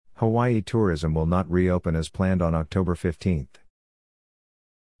Hawaii tourism will not reopen as planned on October 15.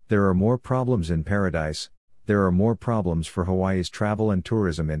 There are more problems in paradise, there are more problems for Hawaii's travel and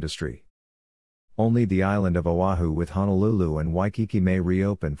tourism industry. Only the island of Oahu with Honolulu and Waikiki may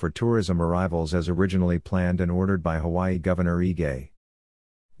reopen for tourism arrivals as originally planned and ordered by Hawaii Governor Ige.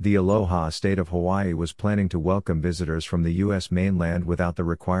 The Aloha state of Hawaii was planning to welcome visitors from the U.S. mainland without the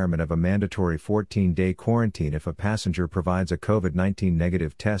requirement of a mandatory 14-day quarantine if a passenger provides a COVID-19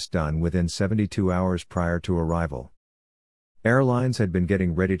 negative test done within 72 hours prior to arrival. Airlines had been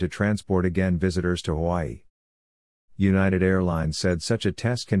getting ready to transport again visitors to Hawaii. United Airlines said such a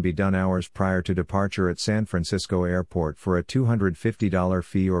test can be done hours prior to departure at San Francisco Airport for a $250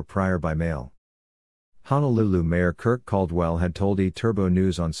 fee or prior by mail. Honolulu Mayor Kirk Caldwell had told eTurbo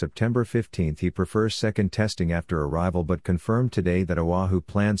News on September 15 he prefers second testing after arrival but confirmed today that Oahu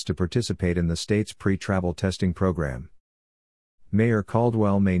plans to participate in the state's pre-travel testing program. Mayor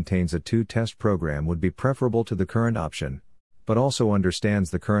Caldwell maintains a two-test program would be preferable to the current option, but also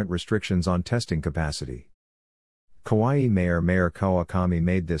understands the current restrictions on testing capacity. Kauai Mayor Kawakami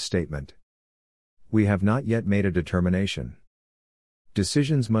made this statement. "We have not yet made a determination.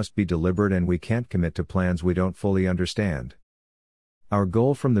 Decisions must be deliberate and we can't commit to plans we don't fully understand. Our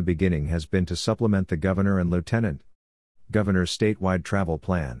goal from the beginning has been to supplement the Governor and Lieutenant Governor's statewide travel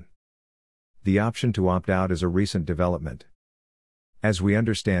plan. The option to opt out is a recent development. As we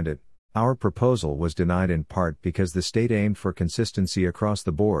understand it, our proposal was denied in part because the state aimed for consistency across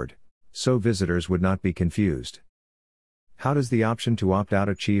the board, so visitors would not be confused. How does the option to opt out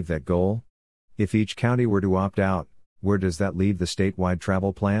achieve that goal? If each county were to opt out, where does that leave the statewide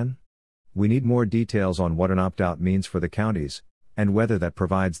travel plan? We need more details on what an opt-out means for the counties, and whether that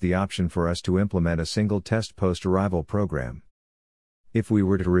provides the option for us to implement a single test post-arrival program. If we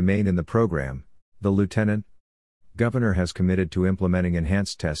were to remain in the program, the Lieutenant Governor has committed to implementing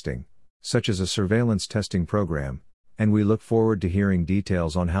enhanced testing, such as a surveillance testing program, and we look forward to hearing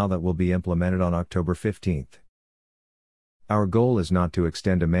details on how that will be implemented on October 15. Our goal is not to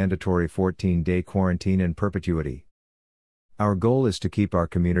extend a mandatory 14-day quarantine in perpetuity. Our goal is to keep our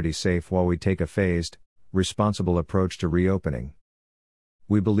community safe while we take a phased, responsible approach to reopening.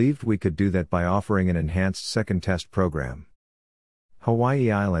 We believed we could do that by offering an enhanced second test program."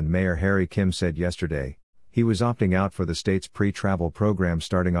 Hawaii Island Mayor Harry Kim said yesterday he was opting out for the state's pre-travel program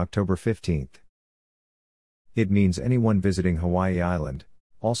starting October 15. It means anyone visiting Hawaii Island,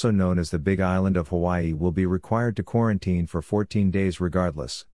 also known as the Big Island of Hawaii, will be required to quarantine for 14 days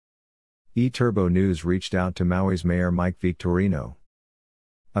regardless. eTurbo News reached out to Maui's Mayor Mike Victorino.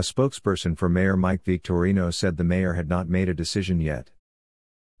 A spokesperson for Mayor Mike Victorino said the mayor had not made a decision yet.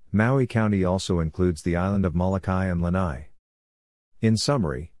 Maui County also includes the island of Molokai and Lanai. In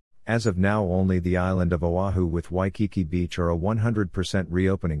summary, as of now only the island of Oahu with Waikiki Beach are a 100%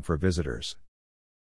 reopening for visitors.